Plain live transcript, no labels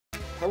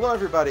Hello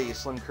everybody,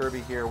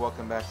 SlimKirby here.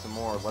 Welcome back to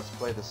more Let's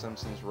Play The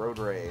Simpsons Road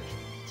Rage.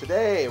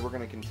 Today we're going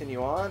to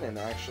continue on and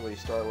actually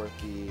start with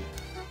the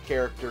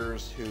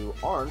characters who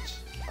aren't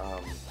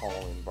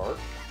following Bart.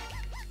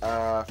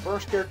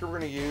 First character we're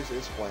going to use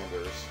is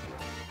Flanders.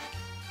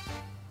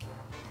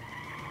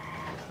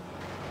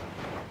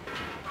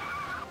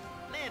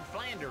 Ned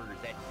Flanders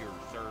at your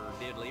Sir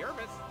Diddley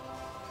Irvis.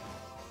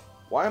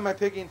 Why am I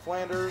picking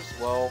Flanders?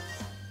 Well,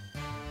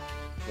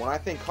 when I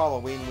think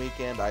Halloween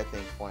weekend, I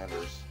think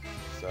Flanders.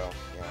 So,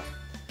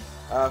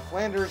 yeah.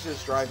 Flanders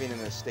is driving in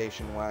a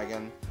station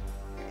wagon.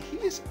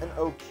 He's an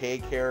okay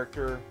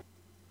character.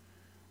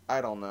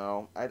 I don't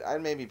know.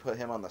 I'd maybe put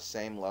him on the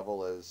same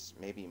level as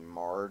maybe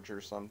Marge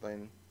or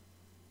something.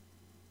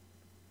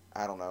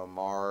 I don't know.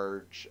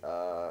 Marge,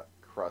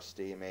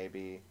 Krusty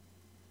maybe.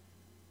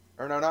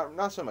 Or no,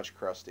 not so much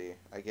Krusty.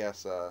 I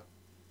guess I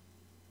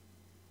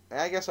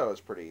was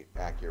pretty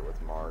accurate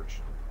with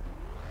Marge.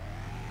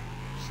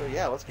 So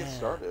yeah, let's get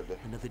started.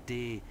 Another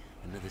day,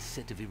 another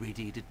set of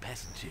irradiated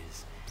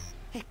passengers.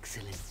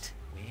 Excellent.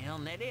 Well,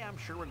 Neddy, I'm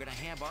sure we're going to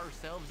have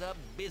ourselves a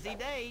busy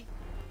day.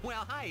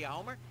 Well, hiya,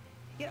 Homer.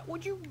 You know,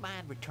 would you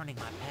mind returning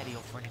my patio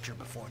furniture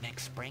before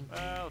next spring?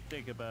 I'll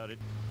think about it.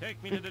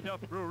 Take me to the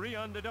Duff Brewery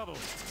on the double.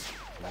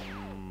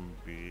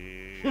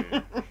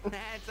 Beer.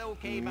 That's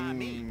okay by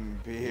me.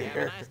 Beer. Have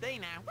a nice day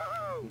now.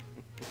 Woo!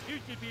 You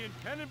should be in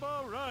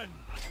Cannonball Run.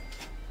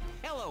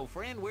 Hello,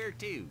 friend. Where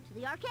to? To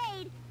the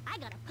arcade. I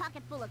got a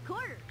pocket full of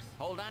quarters.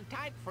 Hold on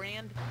tight,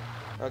 friend.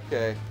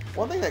 Okay.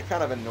 One thing that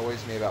kind of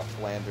annoys me about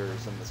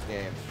Flanders in this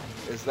game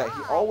is that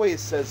he always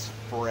says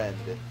friend.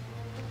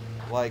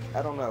 Like,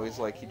 I don't know, he's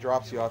like, he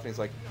drops you off and he's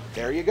like,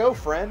 there you go,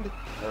 friend.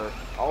 Or,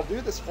 I'll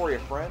do this for you,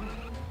 friend.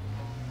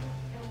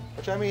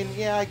 Which, I mean,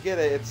 yeah, I get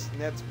it. It's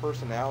Ned's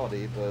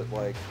personality, but,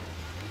 like,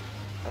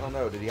 I don't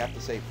know. Did he have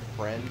to say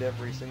friend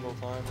every single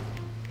time?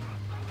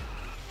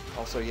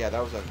 Also, yeah,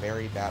 that was a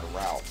very bad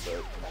route,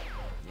 but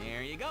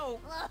There you go.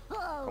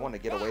 I want to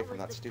get away from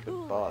that stupid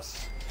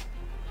bus.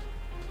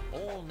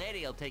 Old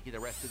Neddy will take you the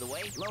rest of the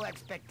way. Low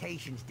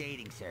expectations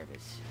dating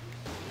service.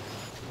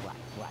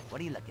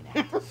 What are you looking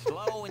at?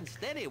 Slow and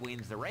steady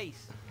wins the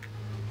race.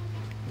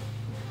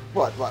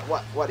 What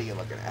are you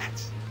looking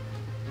at?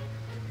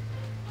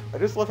 I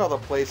just love how the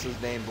place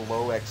is named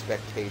Low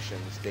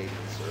Expectations Dating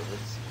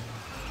Service.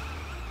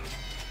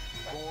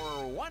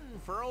 For one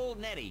for old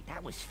Neddy.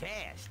 That was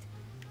fast.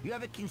 You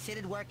ever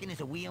considered working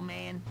as a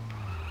wheelman?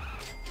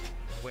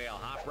 Well,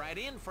 hop right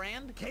in,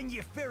 friend. Can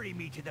you ferry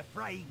me to the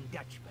Flying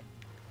Dutchman?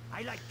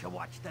 I like to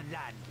watch the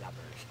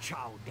landlubbers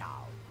chow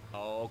down.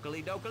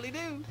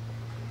 Okely-dokely-do.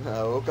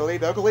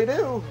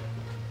 Okely-dokely-do.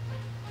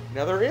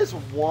 Now there is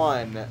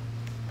one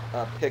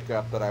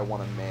pickup that I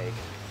want to make.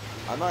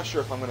 I'm not sure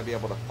if I'm going to be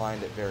able to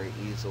find it very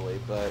easily,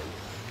 but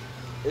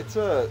it's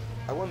I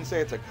wouldn't say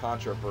it's a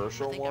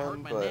controversial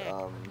one,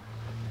 but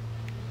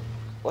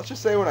let's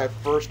just say when I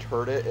first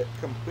heard it, it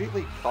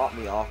completely caught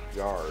me off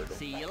guard.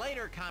 See you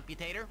later,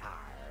 computator.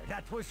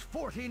 That was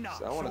 40 knots.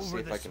 So I want to see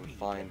if I can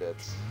find it.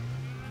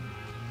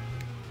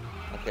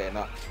 Okay,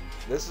 now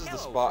this is the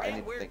spot I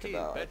need to think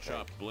about. Pet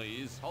shop,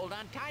 please. Hold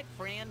on tight,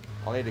 friend.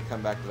 I'll need to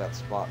come back to that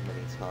spot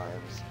many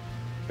times.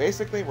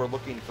 Basically, we're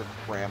looking for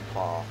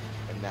Grandpa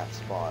in that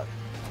spot.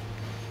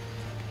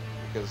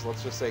 Because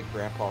let's just say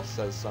Grandpa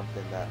says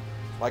something that,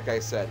 like I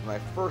said, when I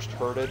first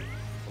heard it,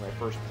 when I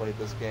first played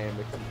this game,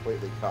 it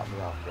completely caught me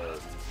off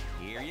guard.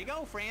 Here you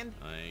go, friend.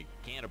 I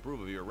can't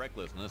approve of your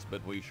recklessness,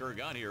 but we sure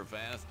got here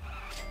fast.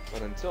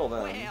 But until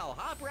then... Well,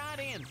 hop right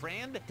in,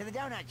 friend. To the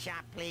donut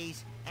shop,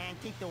 please, and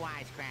keep the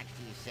wisecracks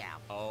to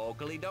yourself.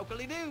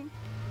 Okely-dokely-do.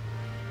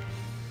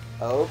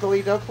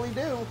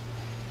 Okely-dokely-do.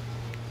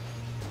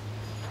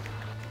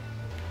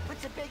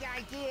 What's the big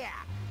idea?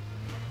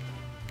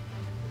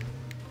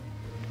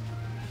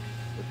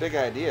 The big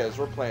idea is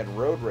we're playing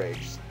Road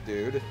Rage,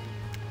 dude.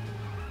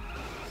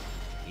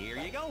 Here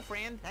you go,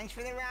 friend. Thanks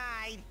for the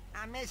ride.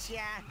 I miss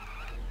ya.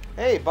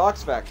 Hey,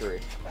 Box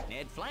Factory.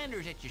 Ned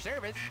Flanders at your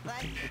service. But,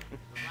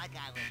 like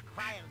I was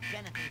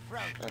cryogenically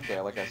frozen. Okay,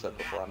 like I said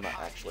before, I'm not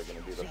actually going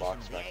to do the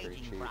Box Factory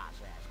Aging cheat. process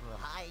will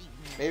heighten.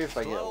 Maybe if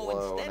I get Slow and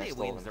low and I steady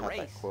still wins haven't the had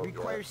that race. quote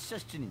Requires yet.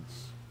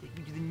 sustenance. Take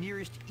me to the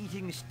nearest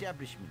eating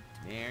establishment.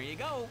 There you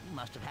go. You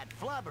must have had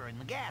flubber in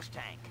the gas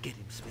tank. Get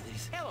him,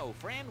 Smithers. Hello,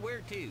 friend.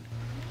 Where to?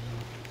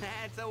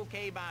 That's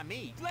okay by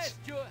me. Bless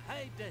your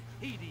hide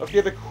the heating.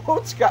 Okay, the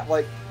quotes got,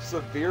 like,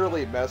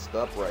 severely messed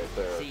up right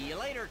there. See you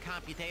later,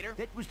 computator.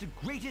 That was the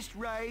greatest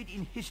ride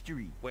in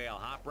history. Well,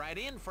 hop right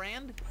in,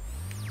 friend.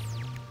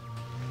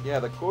 Yeah,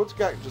 the quotes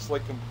got just,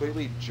 like,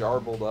 completely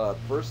jarbled up.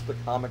 First, the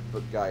comic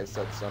book guy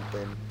said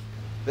something.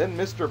 Then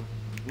Mr...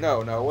 No,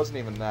 it wasn't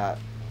even that.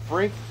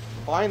 Frank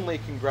finally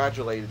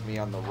congratulated me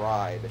on the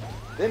ride.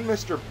 Then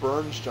Mr.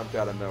 Burns jumped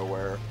out of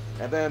nowhere.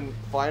 And then,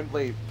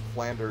 finally,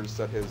 Flanders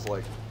said his,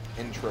 like,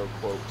 intro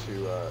quote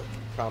to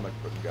comic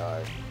book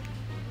guy.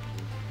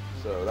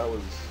 So that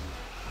was,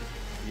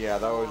 yeah,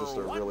 that was just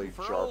a One really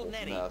for jarbled old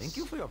Neddy. mess. Thank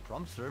you for your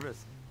prompt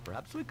service.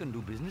 Perhaps we can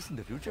do business in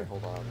the Okay, future.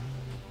 hold on.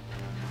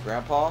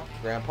 Grandpa?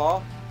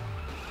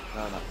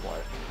 No, not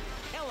quite.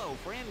 Hello,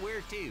 friend,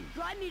 where to?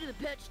 Drive me to the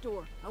pet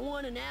store. I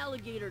want an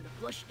alligator to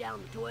flush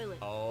down the toilet.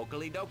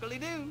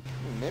 Okely-dokely-do.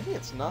 Maybe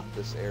it's not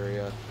this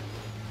area.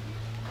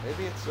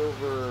 Maybe it's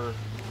over...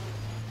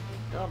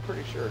 No, I'm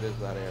pretty sure it is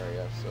that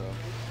area, so...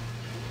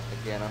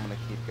 Again, I'm gonna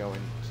keep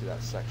going to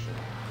that section.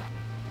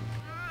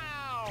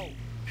 Ow!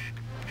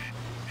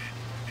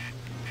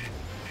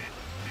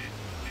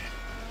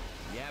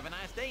 You have a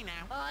nice day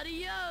now.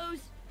 Adios,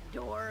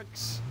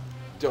 dorks.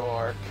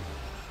 Dork.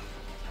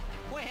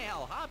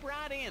 Well, hop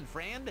right in,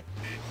 friend.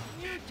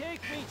 You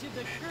take me to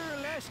the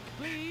burlesque,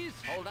 please.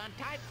 Hold on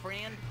tight,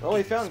 friend. Well,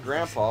 we found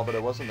Grandpa, but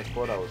it wasn't the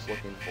quote I was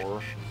looking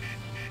for.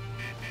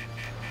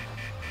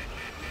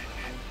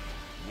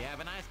 You have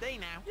a nice day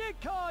now. You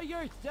call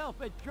yourself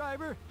a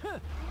driver? Huh.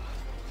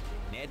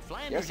 Ned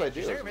Flanders Yes, I at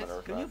do, your as a service. matter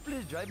of Can you fact.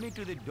 please drive me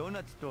to the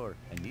donut store?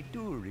 I need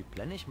to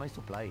replenish my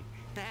supply.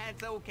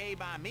 That's okay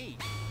by me.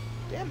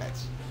 Damn it.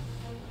 Stupid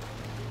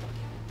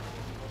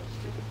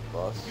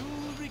bus.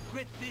 You'll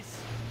regret this.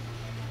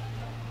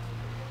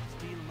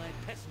 Steal my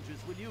passengers,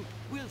 will you?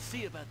 We'll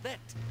see about that.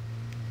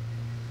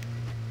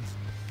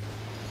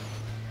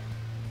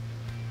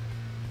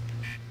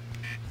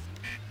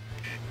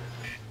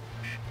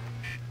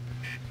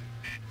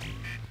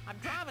 I'm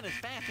driving as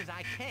fast as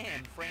I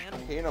can, friend.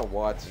 You know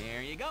what?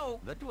 There you go.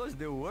 That was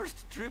the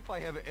worst trip I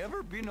have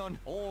ever been on.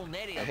 Old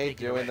Nettie I will hate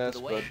take you the doing rest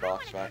this, of the way. but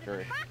Box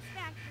Factory. Box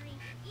Factory.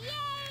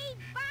 Yay,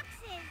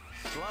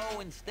 boxes. Slow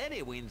and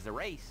steady wins the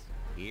race.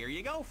 Here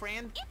you go,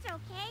 friend. It's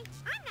okay.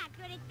 I'm not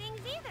good at things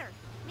either.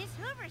 Miss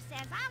Hoover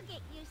says I'll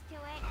get used to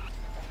it.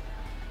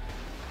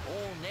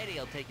 Old Nettie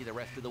will take you the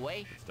rest of the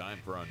way. It's time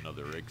for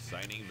another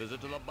exciting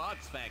visit to the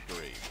box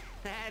factory.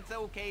 That's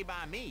okay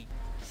by me.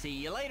 See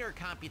you later,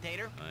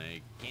 computator.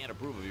 I can't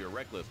approve of your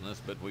recklessness,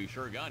 but we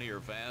sure got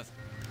here fast.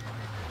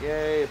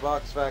 Yay,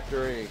 Box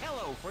Factory.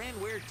 Hello, friend.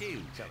 Where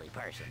to? Silly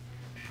person.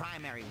 The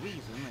primary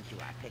reason that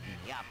you are picking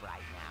me up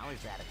right now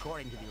is that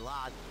according to the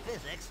laws of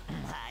physics,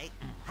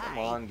 Come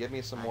on, give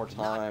me some more I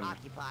cannot time.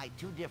 occupy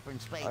two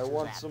different spaces I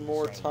want at some the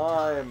more same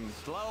time.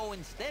 Slow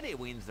and steady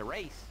wins the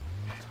race.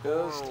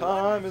 Because Score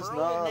time one is for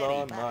not old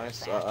Nettie. on my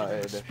Faster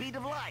than the side. speed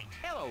of light.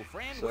 Hello,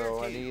 friend. So Where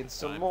I to? need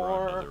some Time for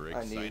more. another I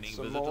exciting need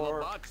some visit to the more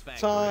box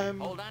factory. time.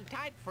 Hold on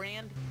tight,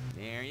 friend.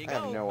 There you I go.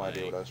 have no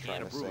idea what I was Can't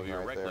trying to approve sing of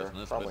your right there.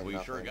 recklessness, Probably but we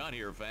nothing. sure got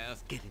here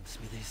fast. Get him,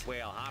 Smithers.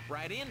 Well, hop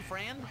right in,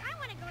 friend. I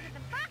want to go to the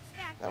Box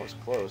Factory. That was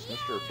close.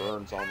 Mr.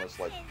 Burns almost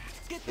like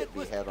Get hit that me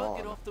rust head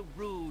bucket on. off the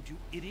road, you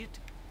idiot.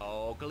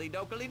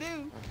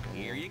 Okely-dokely-do.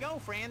 Here you go,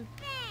 friend.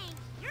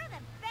 Thanks. You're the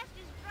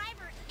bestest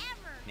driver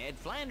ever. Ned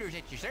Flanders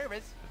at your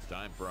service. It's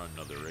time for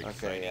another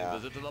exciting yeah.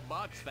 visit to the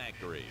box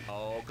factory.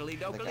 I think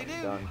I'm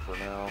Okely-dokely-do. done for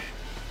now.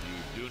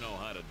 You do know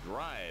how to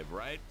drive,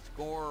 right?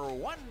 Score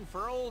one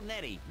for old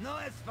Nettie. No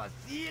es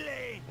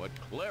facile. What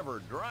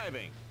clever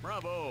driving.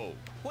 Bravo.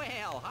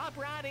 Well, hop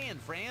right in,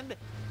 friend.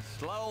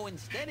 Slow and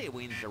steady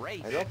wins the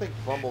race. I don't think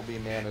Bumblebee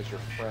Man is your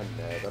friend,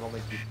 Ned. I don't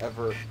think you've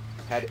ever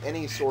had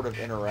any sort of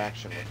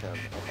interaction with him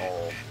at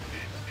all.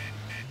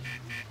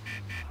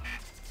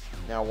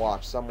 Now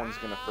watch, someone's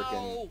gonna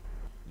freaking Ow!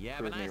 You have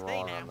a prove me nice day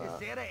wrong now. on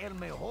that. Ese era el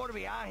mejor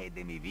viaje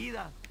de mi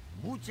vida.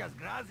 Muchas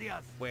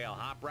gracias. Well,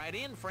 hop right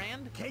in,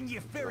 friend. Can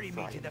you ferry me to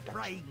Flying the Dutchman.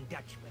 Flying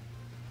Dutchman?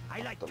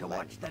 I like The to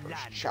watch the Landlubbers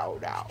land chow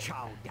down.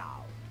 chow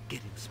down.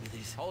 Get him,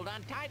 Smithers. Hold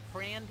on tight,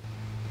 friend.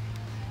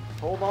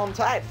 Hold on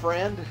tight,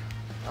 friend.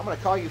 I'm gonna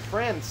call you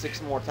friend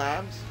 6 more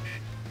times.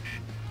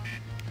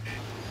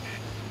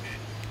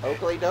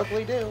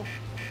 Okely-dokely-do.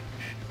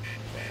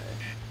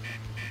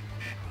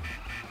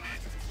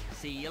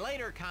 See you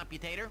later,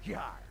 computator.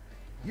 Yar,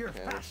 you're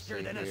Okay, let's faster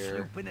see than a here.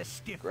 sloop in a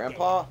stiff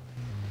Grandpa?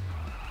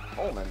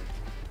 Holman.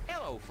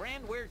 Hello,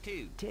 friend. Where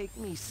to? Take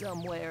me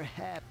somewhere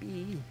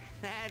happy.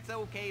 That's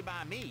okay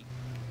by me.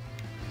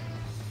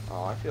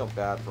 Oh, I feel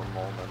bad for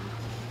Molman.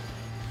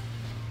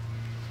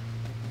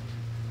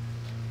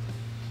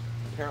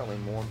 Apparently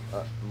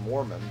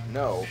Mormon.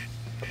 No.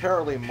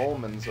 Apparently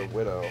Molman's a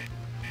widow.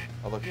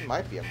 Although he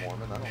might be a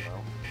Mormon, I don't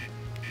know.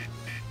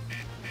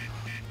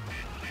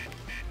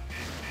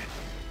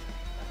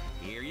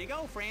 Here you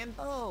go, friend.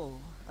 Oh,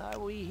 are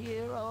we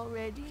here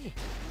already?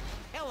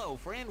 Hello,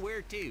 friend.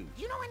 Where to? Do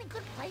you know any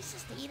good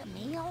places to eat a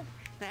meal?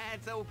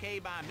 That's okay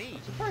by me.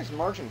 I'm surprised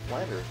Marge and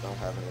Flanders don't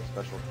have any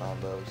special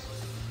combos.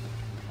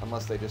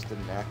 Unless they just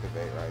didn't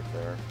activate right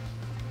there.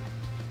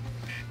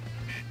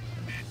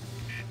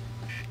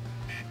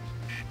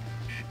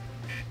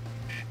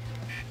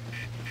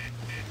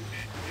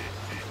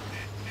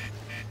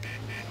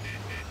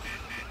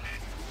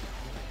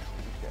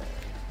 Okay.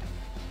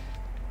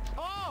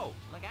 Oh,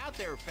 look out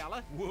there,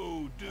 fella.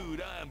 Whoa,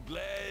 dude, I'm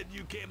glad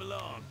you came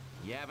along.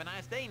 You have a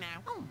nice day now.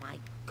 Oh my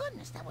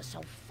goodness, that was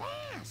so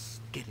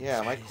fast. Get him, Yeah,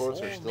 my Smithers.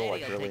 quotes are Old still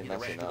like Nettie will really take you the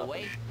messing rest of the up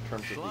way. in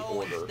terms of the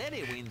Slow and order.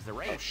 steady wins the Oh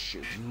race.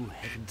 shoot. You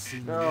haven't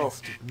seen No. the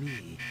rest of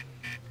me.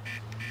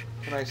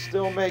 Can I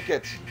still make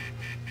it?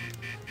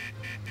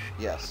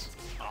 Yes.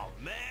 Oh,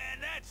 man,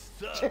 that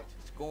sucked.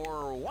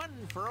 Score one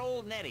for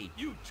old Nettie.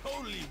 You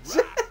totally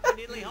rocked.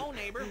 Diddly ho,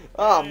 neighbor.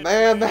 Oh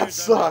man, that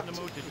sucked.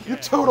 You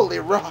totally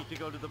rocked. To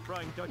go to the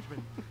Flying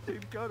Dutchman.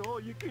 They've got all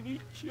you can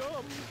eat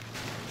chum.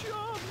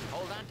 Chum.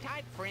 Hold on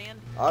tight, friend.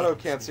 Otto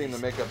can't seem to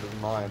make up his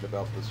mind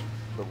about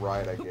the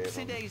ride I gave Oopsie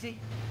him. daisy.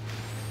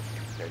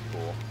 Okay,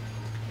 cool.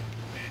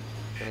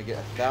 Gonna get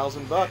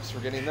 $1,000 for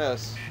getting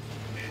this.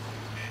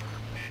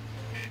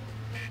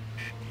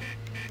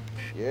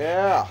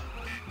 Yeah.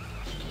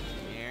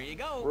 There you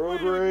go. Road Way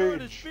to go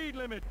to rage. speed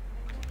limit.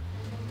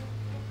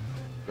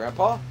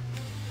 Grandpa?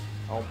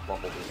 Oh,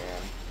 Bumblebee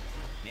Man.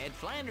 Ned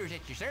Flanders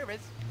at your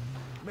service.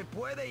 ¿Me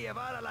puede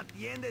llevar a la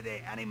tienda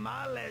de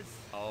animales?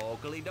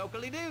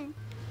 Okely-dokely-do.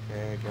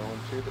 Okay, going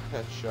to the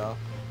pet shop.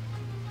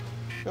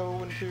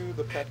 Going to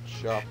the pet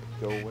shop.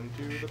 Going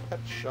to the pet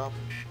shop.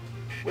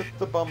 With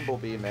the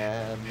Bumblebee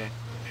Man.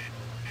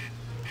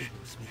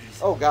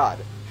 Oh God.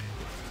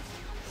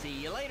 See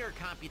you later,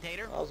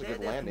 computator. That was a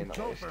good landing at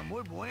least. Chopper,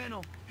 muy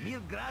bueno. Mil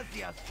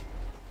gracias.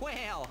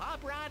 Well,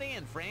 hop right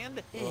in,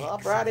 friend. Well,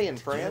 hop right in,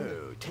 friend.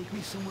 Yo, take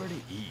me somewhere to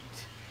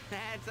eat.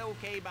 That's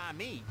okay by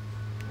me.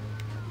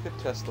 Could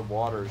test the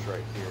waters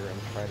right here and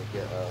try to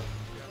get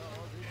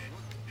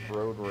a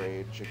road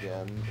rage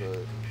again, but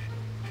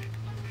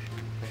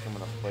I think I'm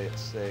gonna play it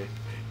safe.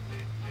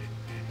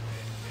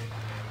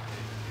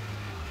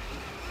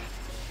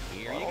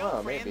 Here I you don't go,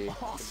 know, friend. maybe.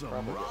 Awesome Could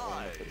probably get one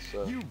ride. if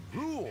it's, You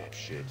rule.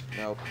 shoot.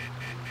 Nope.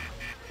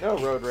 No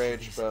road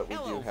rage, but we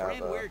Hello, do have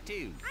friend. Where to?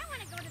 I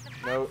want to go to the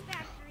box Nope.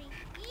 factory.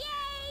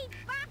 Yay,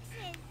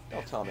 boxes!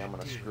 Don't tell me I'm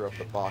gonna screw up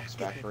the box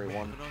factory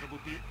one.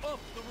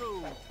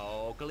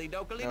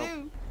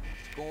 Okely-dokely-do.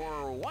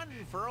 Score 1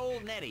 for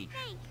old Nettie.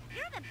 Hey,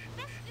 you're the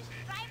bestest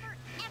driver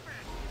ever.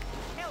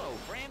 Hello,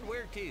 friend.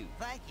 Where to?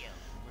 Thank you.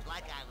 It was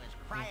like I was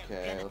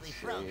Okay, cryogenically let's see.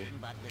 frozen,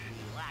 but with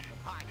the lack of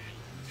heartbeat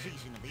and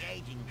ceasing of the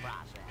aging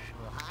process.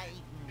 Well,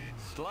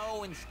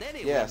 Slow and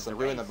steady. Yes, wins I'm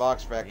the doing the race.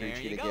 box factory There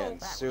cheat you go. again.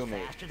 that Sue was me.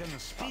 faster than the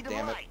speed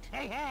damn of it. light.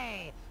 Hey,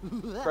 hey.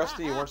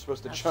 Krusty, you weren't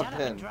supposed to Now jump shut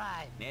up in. and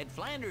drive. Ned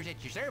Flanders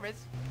at your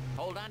service.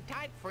 Hold on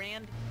tight,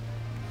 friend.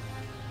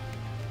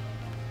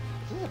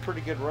 This is a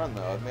pretty good run,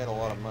 though. I've made a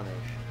lot of money.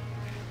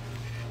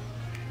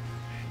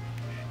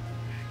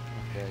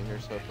 Okay,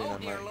 here's hoping Oh, I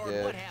dear might Lord,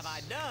 get... what have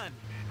I done?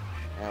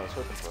 Yeah, I was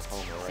hoping for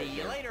Homer right See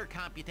you here. later,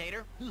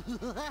 computator.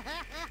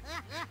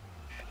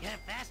 You're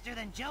faster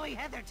than Joey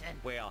Heatherton.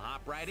 Well,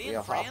 hop right in,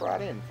 Yeah, friend. hop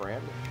right in,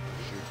 friend.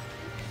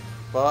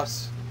 Shoot.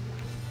 Bus.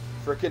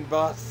 Frickin'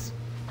 bus.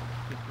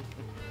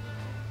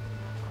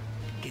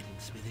 Get him,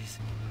 Smithers.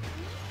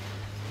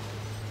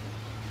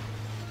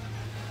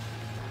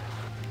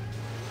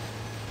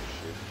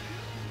 Shoot.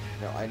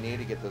 No, I need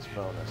to get this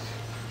bonus.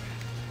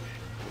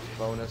 This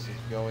bonus is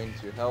going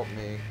to help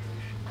me.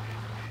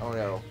 Oh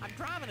no. I'm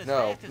driving as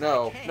No, fast as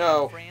no, I can,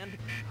 no. friend.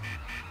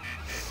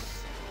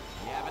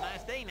 You have a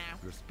nice day now.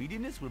 Your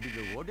speediness will be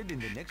rewarded in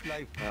the next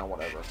life. Oh,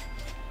 whatever.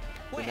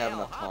 Well, Didn't have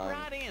enough hop time.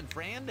 right in,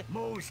 friend.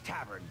 Moe's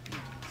Tavern, please.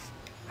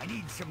 I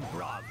need some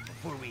grog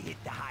before we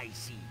hit the high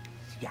seas.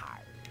 Yar.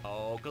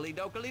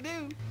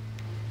 Okely-dokely-do.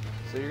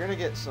 So you're gonna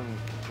get some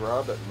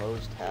grub at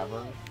Moe's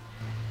Tavern.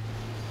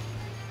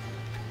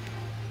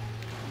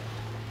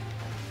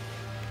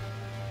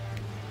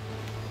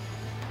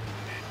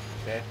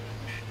 Okay.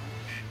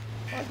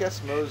 Well, I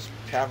guess Moe's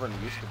Tavern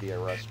used to be a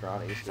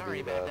restaurant. It used to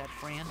Sorry be about the that,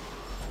 friend.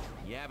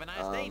 You have a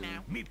nice day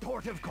now. Me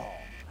port of call.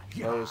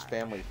 Moe's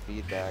Family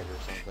Feed Bag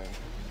or something.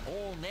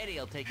 Old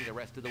Nettie'll take you the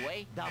rest of the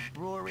way. The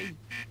brewery.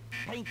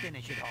 Paint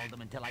thinner should hold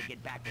them until I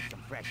get back with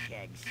some fresh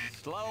kegs.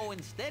 Slow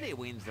and steady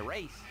wins the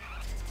race.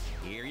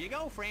 Here you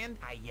go, friend.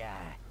 I,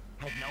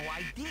 had no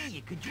idea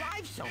you could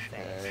drive so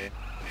fast. Okay.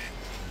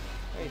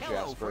 Hey,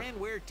 Hello, Jasper. friend.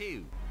 Where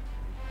to?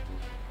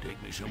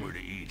 Take me somewhere to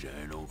eat.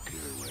 I don't care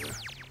where.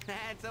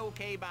 That's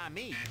okay by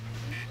me.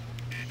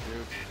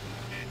 Shoot.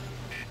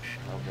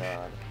 Oh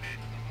god.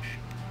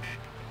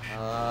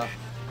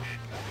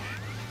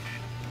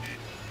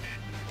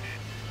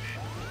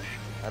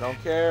 I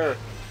don't care.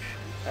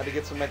 Had to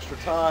get some extra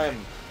time.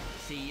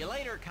 See you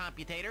later,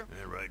 computator.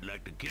 I ride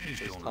like the kidney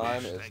This stone.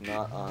 time race. is Thank you.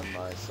 not on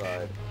my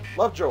side.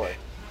 Lovejoy.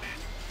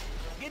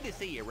 Good to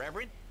see you,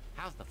 Reverend.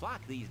 How's the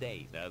flock these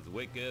days? As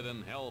wicked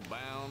and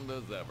hell-bound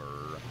as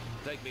ever.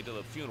 Take me to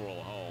the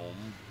funeral home,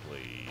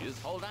 please.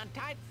 Hold on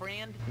tight,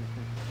 friend.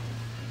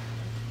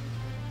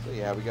 So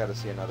yeah, we got to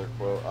see another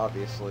quote.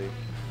 Obviously,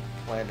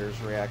 Flanders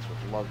reacts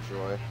with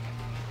Lovejoy. I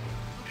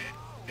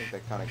think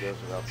that kind of goes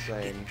without Get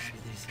saying. him,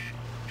 Smithers.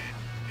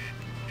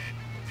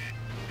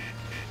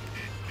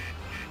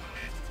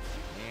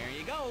 There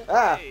you go.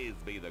 Ah, Praise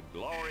be the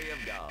glory of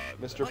God.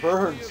 Mr.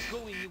 Burns.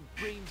 Going, you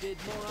brain-dead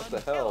moron. What the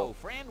Hello, hell?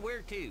 friend.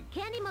 Where to?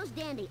 Candy Most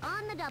Dandy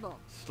on the double.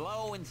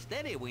 Slow and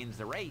steady wins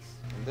the race.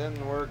 And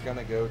then we're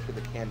gonna go to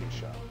the candy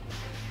shop.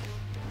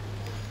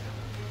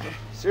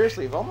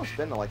 Seriously, I've almost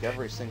been to like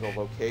every single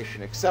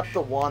location except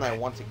the one I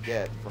want to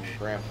get from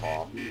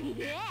Grandpa.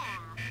 Yeah.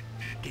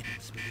 Get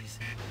him, Smithers.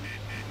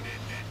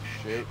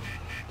 Shoot.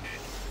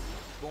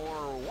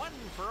 Score 1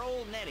 for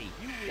old Nettie.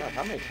 You God,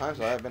 how many times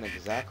have I been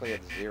exactly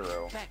at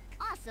 0? back.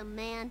 Awesome,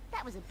 man.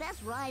 That was the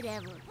best ride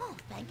ever. Oh,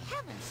 thank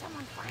heaven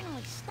someone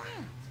finally stopped.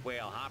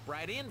 Well, hop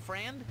right in,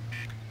 friend.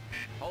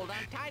 Hold on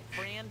tight,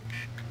 friend.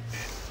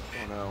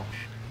 Oh no.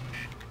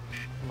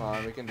 Come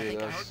on, we can I do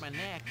think I this. hurt my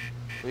neck.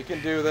 We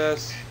can do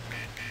this.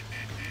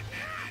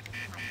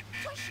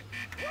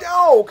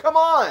 No, come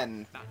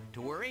on! Not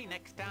to worry,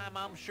 next time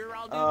I'm sure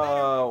I'll do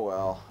Oh,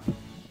 well.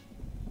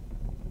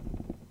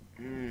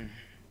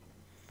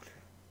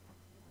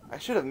 I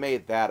should have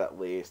made that at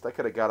least. I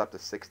could have got up to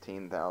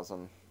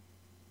 16,000.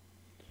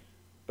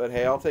 But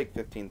hey, I'll take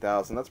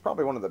 15,000. That's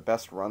probably one of the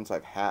best runs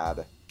I've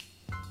had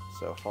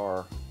so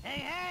far.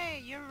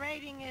 Hey, your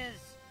rating is...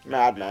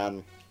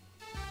 Madman.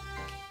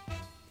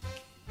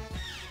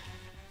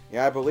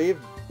 Yeah, I believe,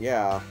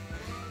 yeah.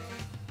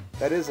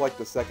 That is like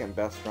the second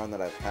best run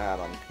that I've had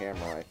on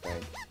camera, I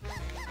think.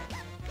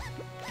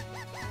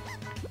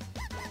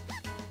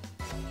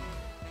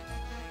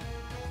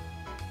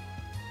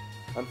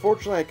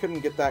 Unfortunately, I couldn't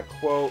get that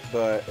quote,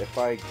 but if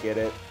I get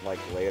it, like,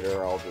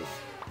 later, I'll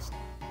just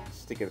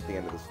stick it at the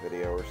end of this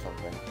video or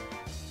something.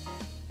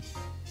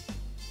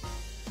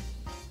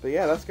 But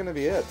yeah, that's gonna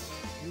be it.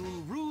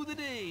 You'll rue the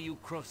day you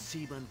cross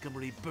Sea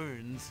Montgomery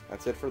Burns.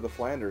 That's it for the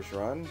Flanders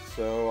run,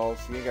 so I'll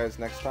see you guys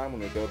next time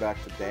when we go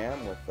back to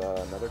Dam with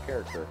another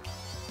character.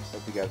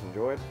 Hope you guys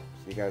enjoyed.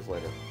 See you guys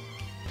later.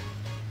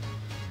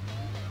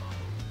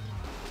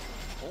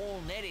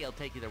 Old Nettie'll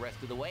take you the rest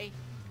of the way.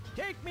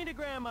 Take me to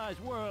Grandma's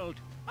world.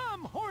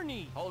 I'm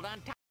horny. Hold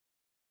on tight.